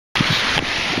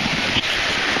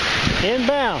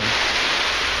inbound.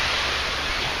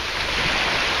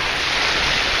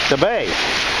 The Bay,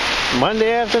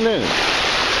 Monday afternoon,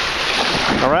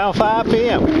 around 5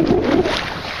 p.m.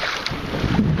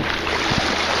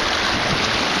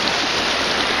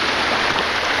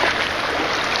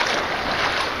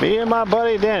 Me and my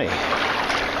buddy Denny.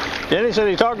 Denny said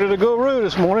he talked to the guru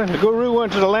this morning. The guru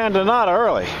went to the Landonata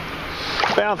early.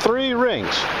 Found 3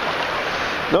 rings.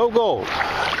 No gold.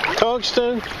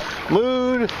 Tungsten,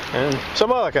 mood, and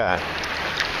some other kind.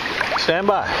 Stand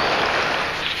by.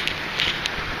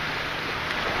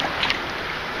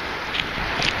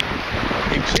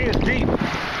 You can see it's deep.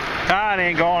 Tide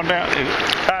ain't going down. The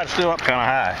tide's still up kind of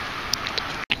high.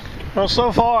 Well,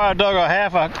 so far I dug a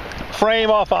half a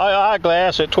frame off an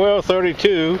eyeglass at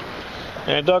 1232,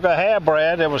 and I dug a hair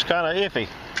brad that was kind of iffy.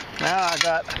 Now I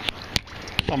got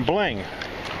some bling.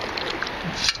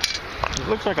 It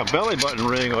looks like a belly button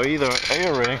ring or either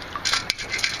a ring.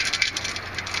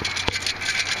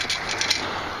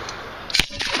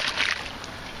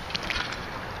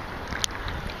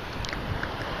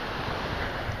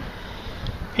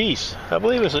 Piece. I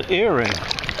believe it's an earring.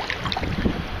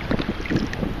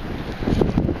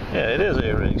 Yeah, it is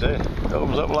earrings, eh? It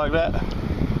opens up like that.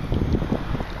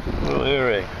 Little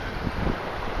earring.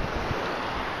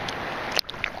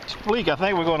 It's bleak. I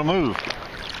think we're going to move.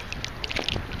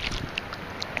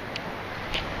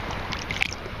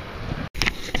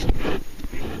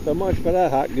 So much for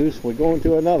that hot goose. We're going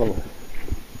to another one.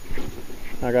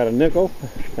 I got a nickel,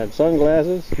 had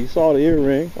sunglasses, you saw the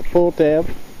earring, a pull tab,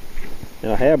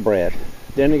 and a hair brad.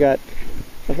 Then he got,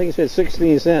 I think he said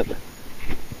 16 cents.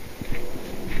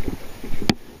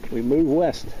 We move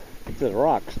west to the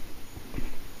rocks.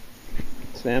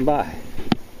 Stand by.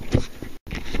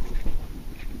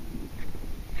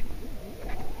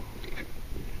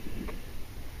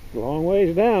 Long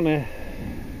ways down there.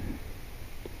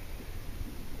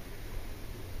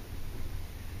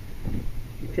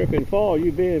 You trip and fall,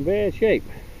 you'd be in bad shape.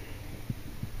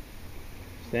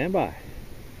 Stand by.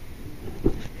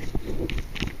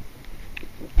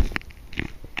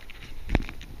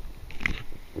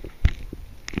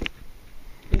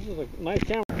 This is a nice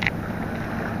camera.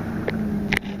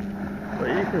 But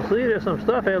you can see there's some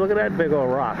stuff here. Look at that big old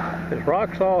rock. There's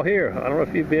rocks all here. I don't know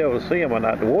if you'd be able to see them or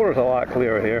not. The water's a lot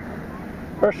clearer here.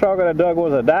 First target I dug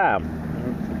was a dime.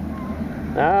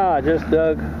 Now I just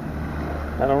dug,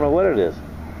 I don't know what it is.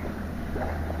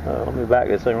 Let me back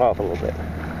this thing off a little bit.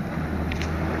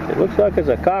 It looks like it's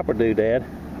a copper doodad.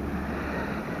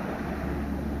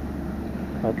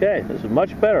 Okay, this is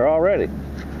much better already.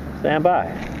 Stand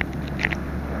by.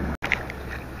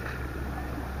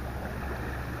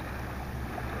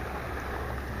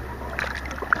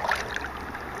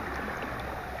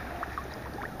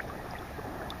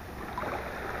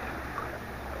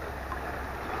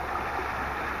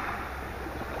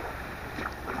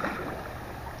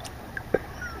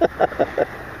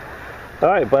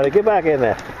 Alright, buddy, get back in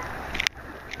there.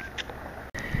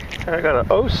 I got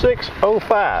a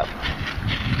 0605.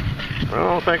 I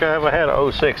don't think I ever had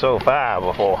a 0605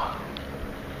 before.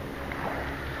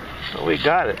 But we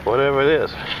got it, whatever it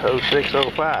is.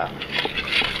 0605.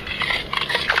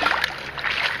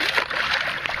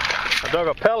 I dug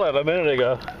a pellet a minute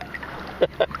ago.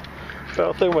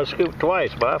 Fell through my scoop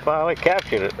twice, but I finally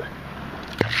captured it.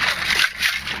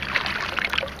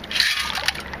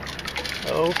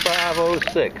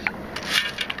 0506.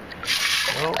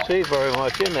 I don't see very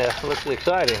much in there. It looks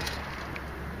exciting.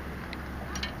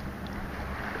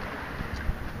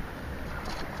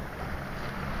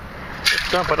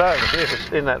 Let's dump it out and see if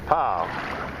it's in that pile.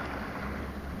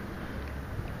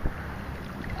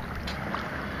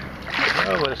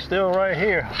 Oh, but it's still right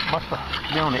here. Must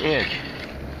be on the edge.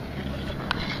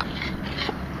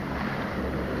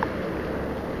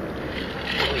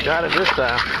 We got it this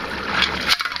time.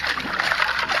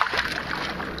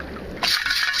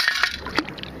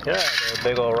 Yeah, there's a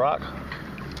big old rock.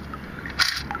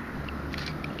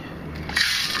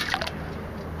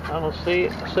 I don't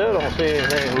see, still don't see anything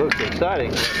that looks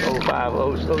exciting.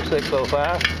 05, 06,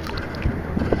 05.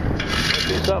 Must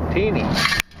be something teeny.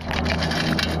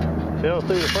 Fell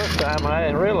through the first time and I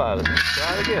didn't realize it.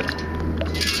 Try it again.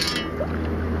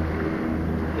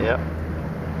 Yep.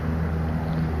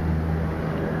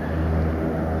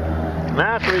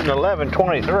 Now it's reading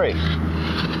 1123.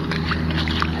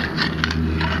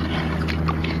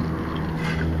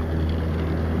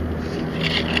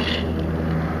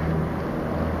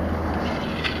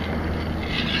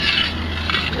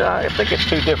 I think it's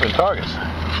 2 different targets.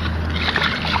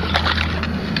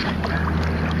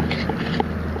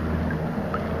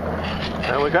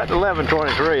 Now we got the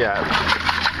 1123 out.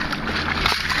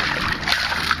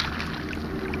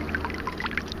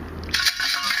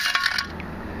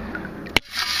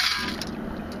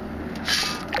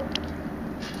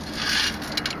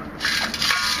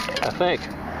 think.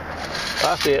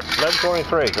 I see it.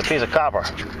 1123. It's a piece of copper.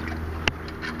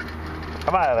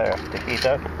 Come out of there,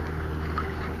 DeGhetto.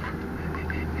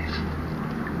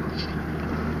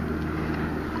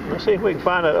 Let's see if we can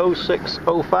find that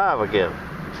 0605 again.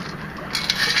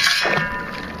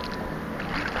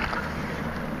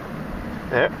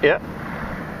 There, yep.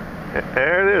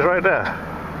 There it is right there.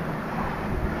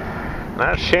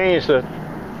 That's changed to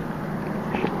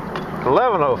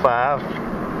 1105,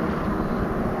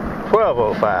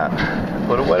 1205.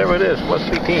 But whatever it is, must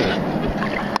be teeny.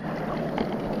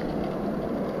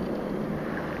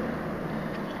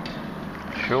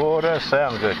 Sure does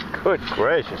sound good. Good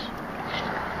gracious.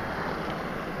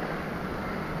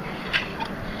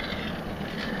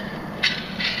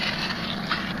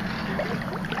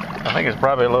 I think it's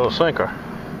probably a little sinker.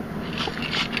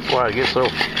 Why it gets so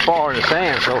far in the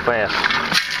sand so fast.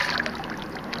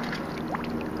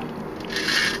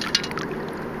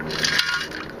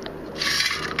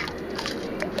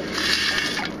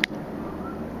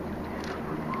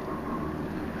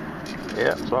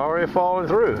 Yeah, it's already falling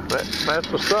through. That's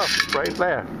the stuff right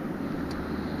there.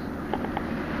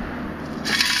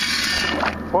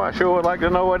 Boy, I sure would like to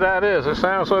know what that is. It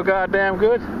sounds so goddamn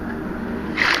good.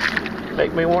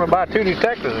 Make me want to buy 2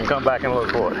 detectors and come back and look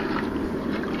for it.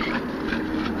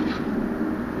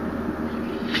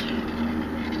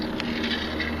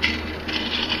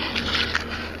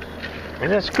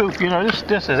 And this scoop, you know,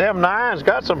 this is M9's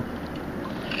got some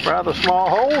rather small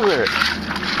holes in it.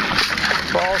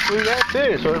 Falls through that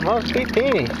too, so it must be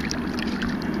teeny.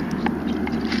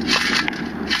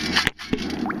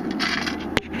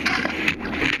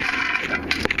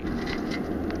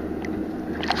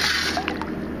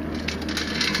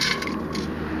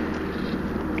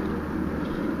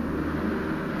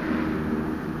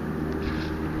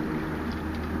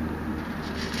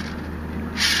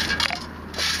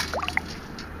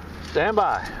 Stand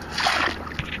by.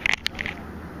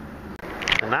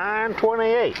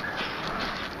 928.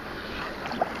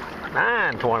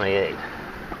 928.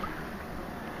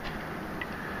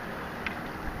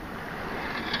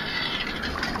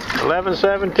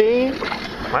 1117.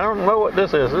 I don't know what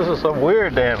this is. This is some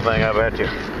weird damn thing, I bet you.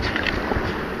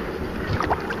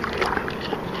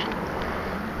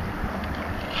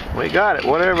 We got it.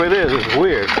 Whatever it is, it's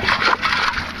weird.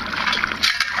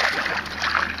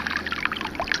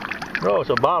 Oh,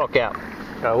 it's a bottle cap.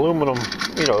 Aluminum,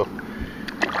 you know.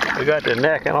 We got the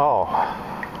neck and all.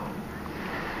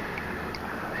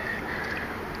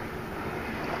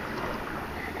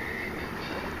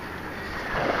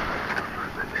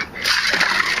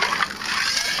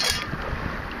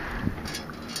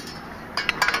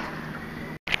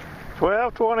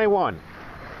 $12.21.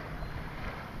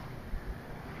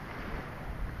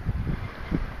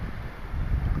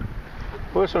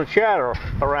 Put some chatter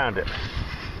around it.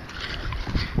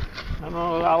 I don't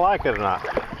know if I like it or not.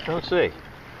 Let's see.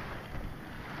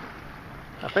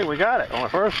 I think we got it on the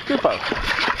first scoop-o.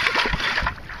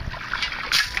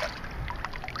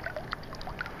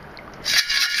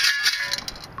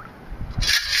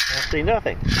 I see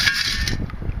nothing.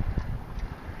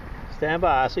 Stand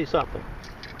by, I see something.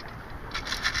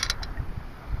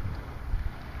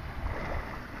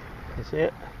 You see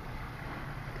it?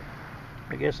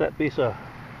 I guess that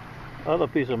other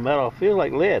piece of metal feels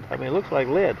like lead. I mean, it looks like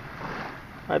lead.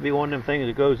 Might be one of them things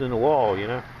that goes in the wall, you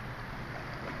know.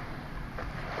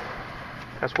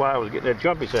 That's why I was getting that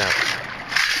jumpy sound.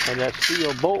 And that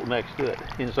steel bolt next to it,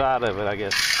 inside of it, I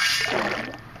guess.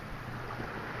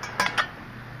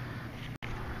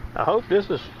 I hope this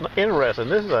is interesting.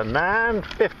 This is a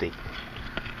 950.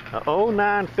 A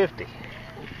 0950.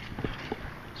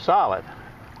 Solid.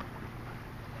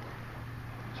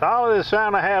 Solid is the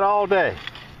sound I had all day.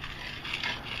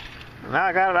 Now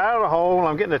I got it out of the hole and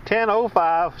I'm getting a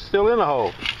 1005 still in the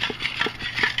hole.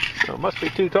 So it must be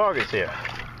 2 targets here.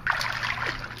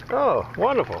 Oh,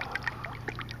 wonderful.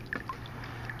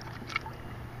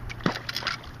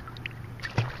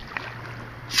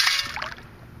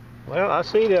 Well, I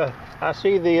see the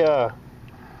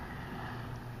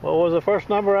what was the first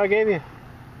number I gave you?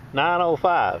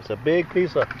 905. It's a big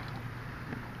piece of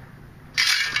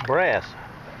brass.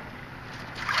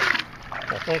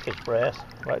 I think it's brass.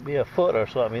 Might be a foot or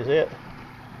something, is it?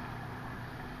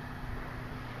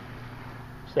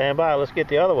 Stand by, let's get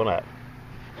the other one out.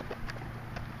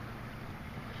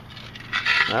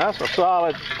 Now that's a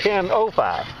solid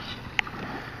 1005.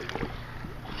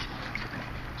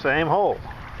 Same hole.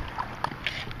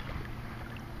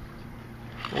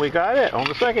 We got it on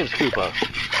the second scoop-o.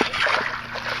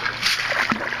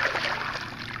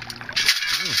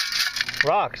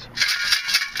 Rocks.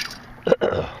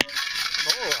 More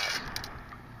rocks.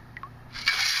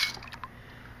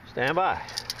 Stand by.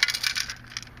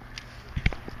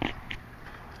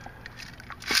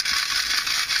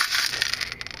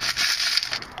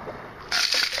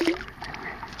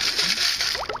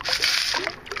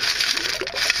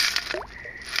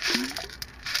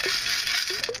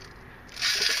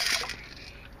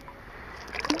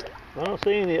 I don't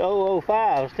see any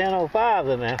 005s,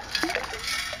 1005s in there.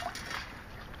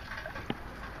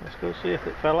 Let's go see if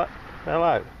it fell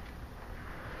out.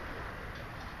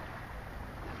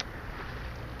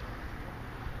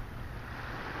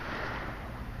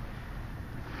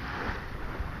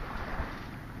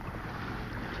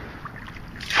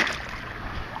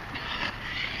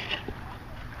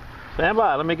 Stand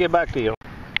by, let me get back to you.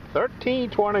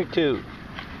 1322.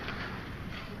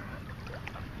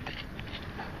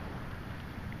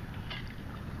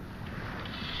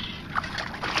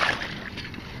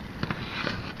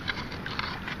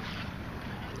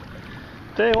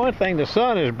 Tell you one thing, the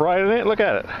sun is bright in it. Look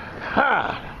at it.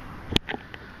 Ha!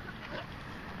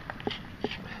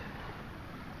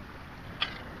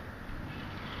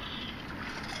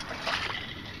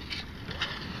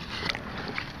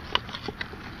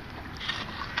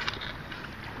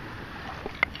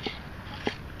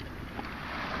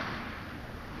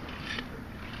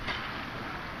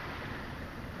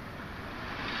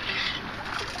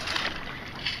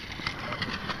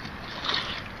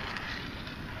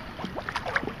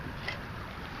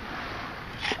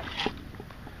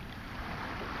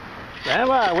 Stand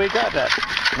by, we got that.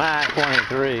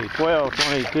 923,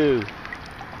 1222.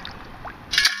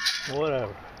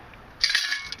 Whatever.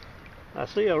 I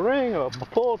see a ring or a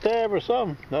pull tab or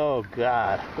something. Oh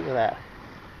God, look at that.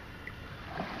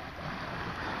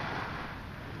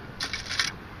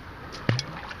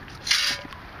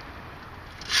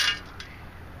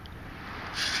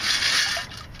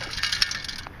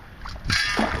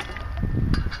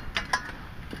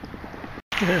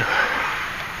 Yeah.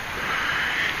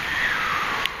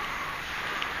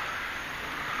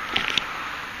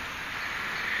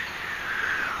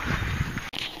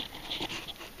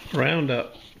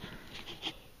 Roundup.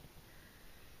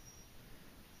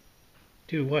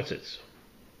 2 whatsits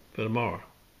for tomorrow.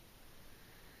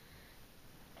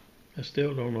 I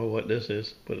still don't know what this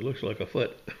is, but it looks like a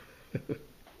foot.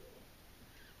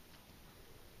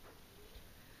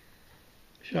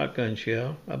 Shotgun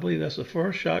shell. I believe that's the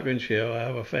first shotgun shell I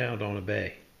ever found on a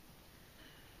bay.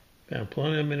 Found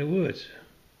plenty of them in the woods.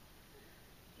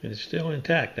 And it's still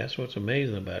intact. That's what's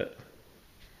amazing about it.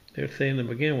 They're thin to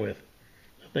begin with.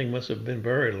 That thing must have been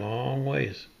buried a long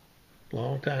ways.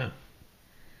 Long time.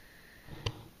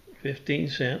 15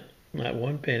 cents, not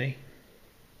 1 penny.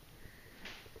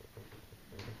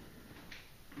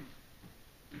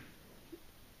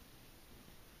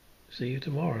 See you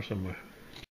tomorrow somewhere.